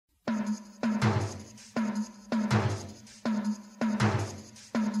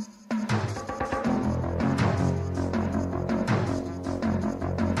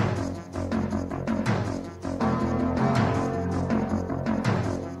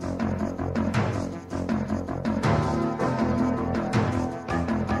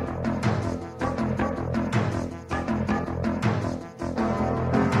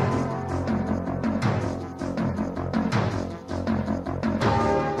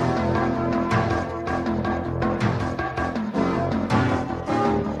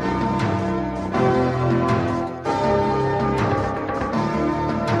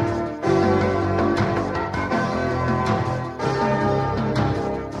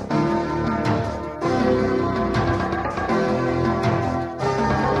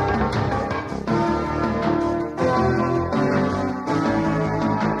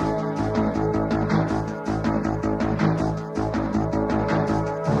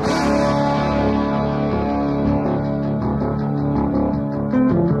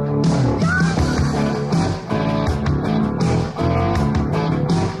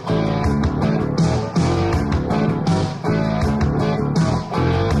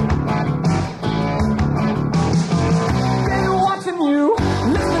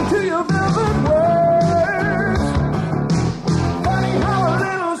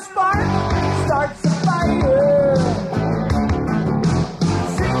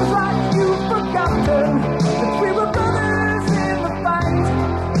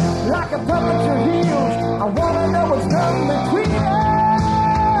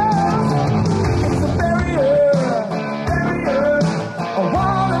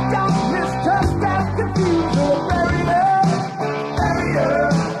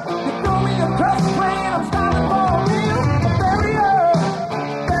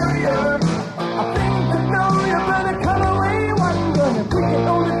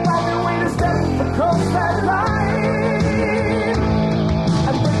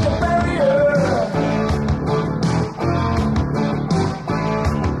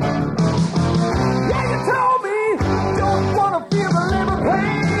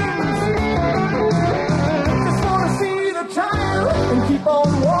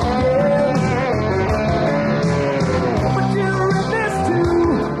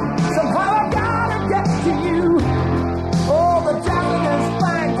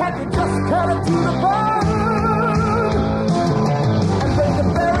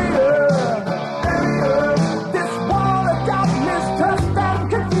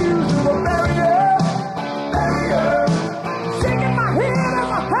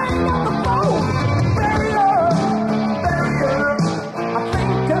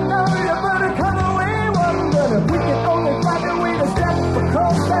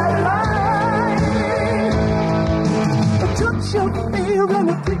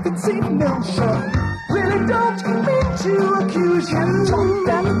preconceived notion. Really don't mean to accuse you. Talk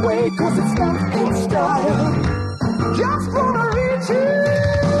that way, cause it's not in style. Just wanna reach you.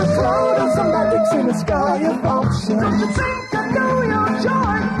 The cloud of semantics in the sky of options. Don't you think I know your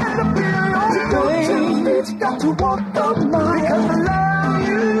joy and the fear you're doing? It's got to walk the mile. Because I love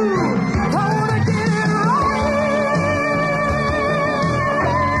you. I wanna get it right.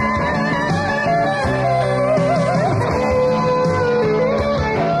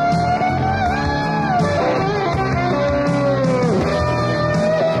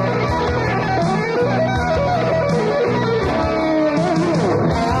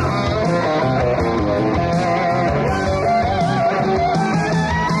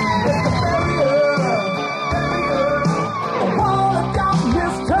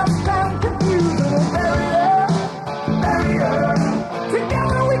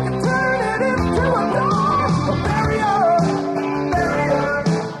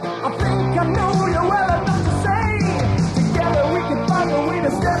 I know you're well enough to say. Together we can find a way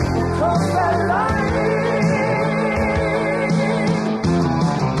to step